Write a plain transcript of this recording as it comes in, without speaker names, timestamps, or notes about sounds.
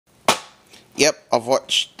Yep, I've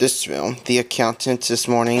watched this film, The Accountant, this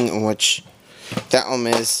morning, in which that one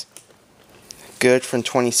is good, from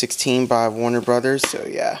 2016 by Warner Brothers, so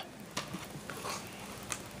yeah.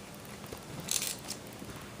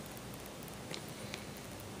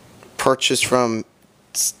 Purchased from,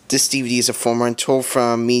 this DVD is a former rental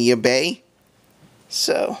from Media Bay.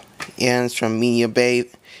 So, yeah, it's from Media Bay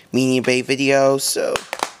Video, so,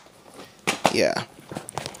 yeah.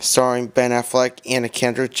 Starring Ben Affleck, Anna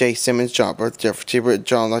Kendrick, Jay Simmons, John Burt, Jeffrey Tibert,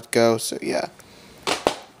 John Lithgow, so yeah.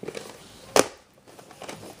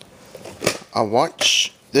 I've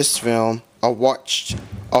watched this film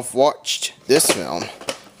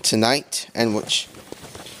tonight, and which,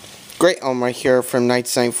 great film right here from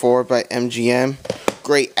 1994 by MGM.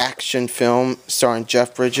 Great action film starring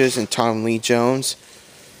Jeff Bridges and Tom Lee Jones,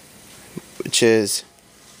 which is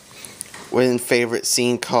one favorite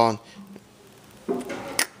scene called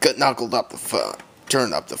 "Got knuckled up the phone,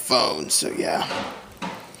 turn up the phone." So yeah.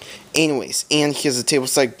 Anyways, and here's a table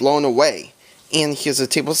site blown away. And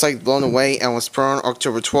was put on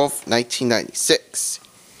October 12th, 1996.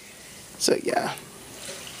 So yeah.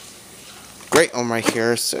 Great film right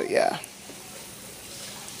here, so yeah.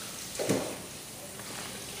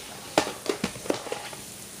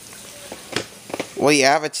 Well, you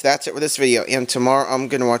have it. That's it for this video. And tomorrow I'm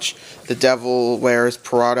going to watch The Devil Wears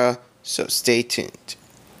Prada, so stay tuned.